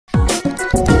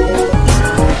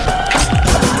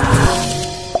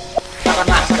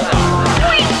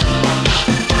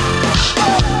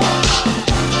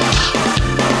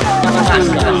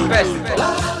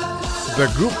The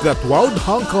group that wowed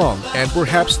Hong Kong and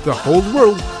perhaps the whole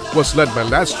world was led by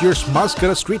last year's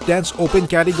MassKara Street Dance Open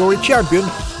Category champion,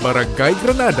 Barangay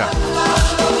Granada.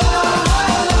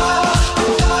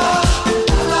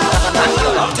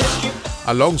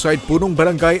 Alongside Punong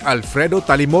Barangay Alfredo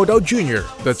Talimodao Jr.,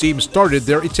 the team started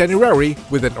their itinerary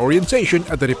with an orientation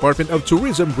at the Department of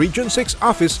Tourism Region 6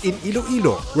 office in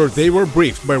Iloilo, where they were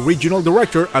briefed by Regional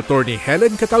Director Attorney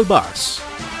Helen Catalbas.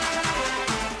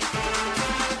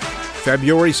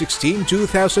 February 16,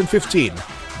 2015,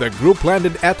 the group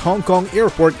landed at Hong Kong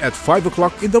Airport at 5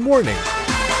 o'clock in the morning.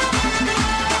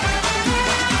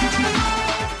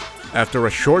 After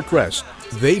a short rest,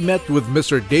 they met with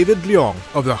Mr. David Leong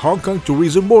of the Hong Kong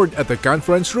Tourism Board at the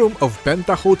conference room of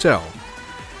Penta Hotel.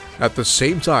 At the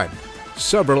same time,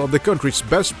 several of the country's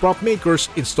best prop makers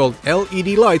installed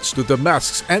LED lights to the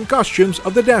masks and costumes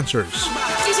of the dancers.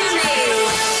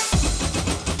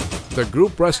 The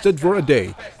group rested for a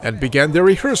day and began their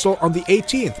rehearsal on the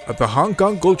 18th at the Hong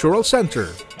Kong Cultural Center.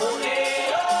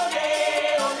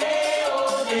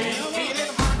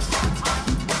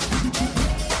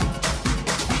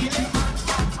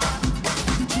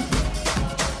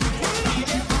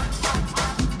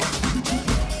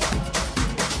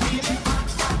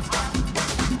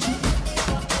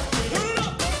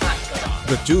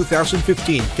 The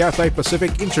 2015 Cathay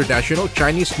Pacific International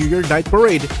Chinese New Year Night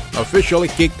Parade officially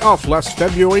kicked off last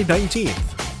February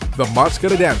 19th. The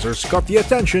MassKara Dancers caught the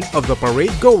attention of the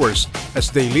parade goers as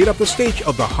they lit up the stage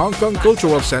of the Hong Kong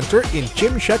Cultural Center in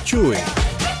Tsim Sha Tsui.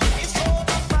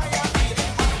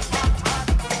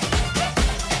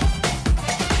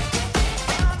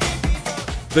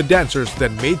 The dancers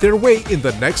then made their way in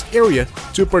the next area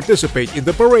to participate in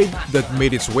the parade that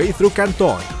made its way through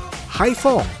Canton,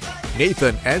 Haiphong,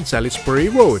 Nathan and Salisbury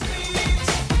Road.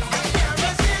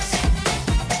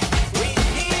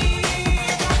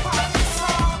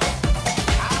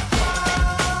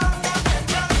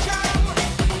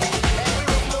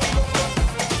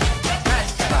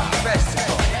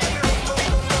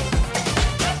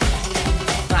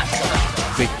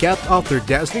 They capped off their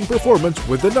dazzling performance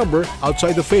with the number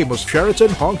outside the famous Sheraton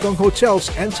Hong Kong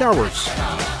hotels and towers.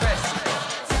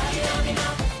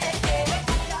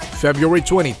 February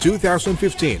 20,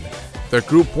 2015, the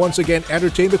group once again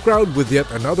entertained the crowd with yet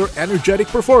another energetic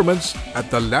performance at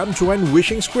the Lam Chuan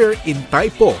Wishing Square in Tai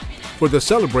Po for the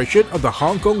celebration of the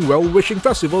Hong Kong Well-Wishing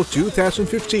Festival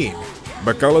 2015.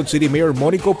 Bacolod City Mayor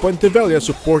Monico Puentevilla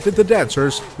supported the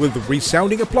dancers with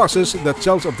resounding applauses that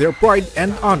tells of their pride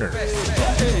and honor.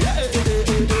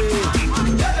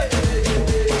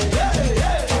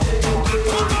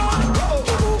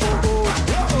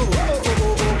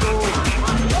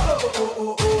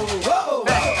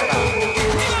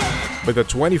 By the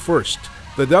 21st,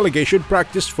 the delegation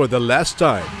practiced for the last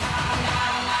time.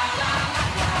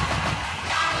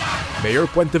 Mayor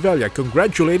Puentevilla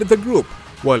congratulated the group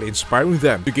while inspiring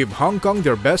them to give Hong Kong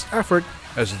their best effort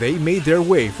as they made their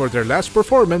way for their last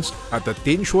performance at the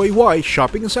Tin Shui Wai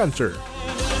Shopping Center.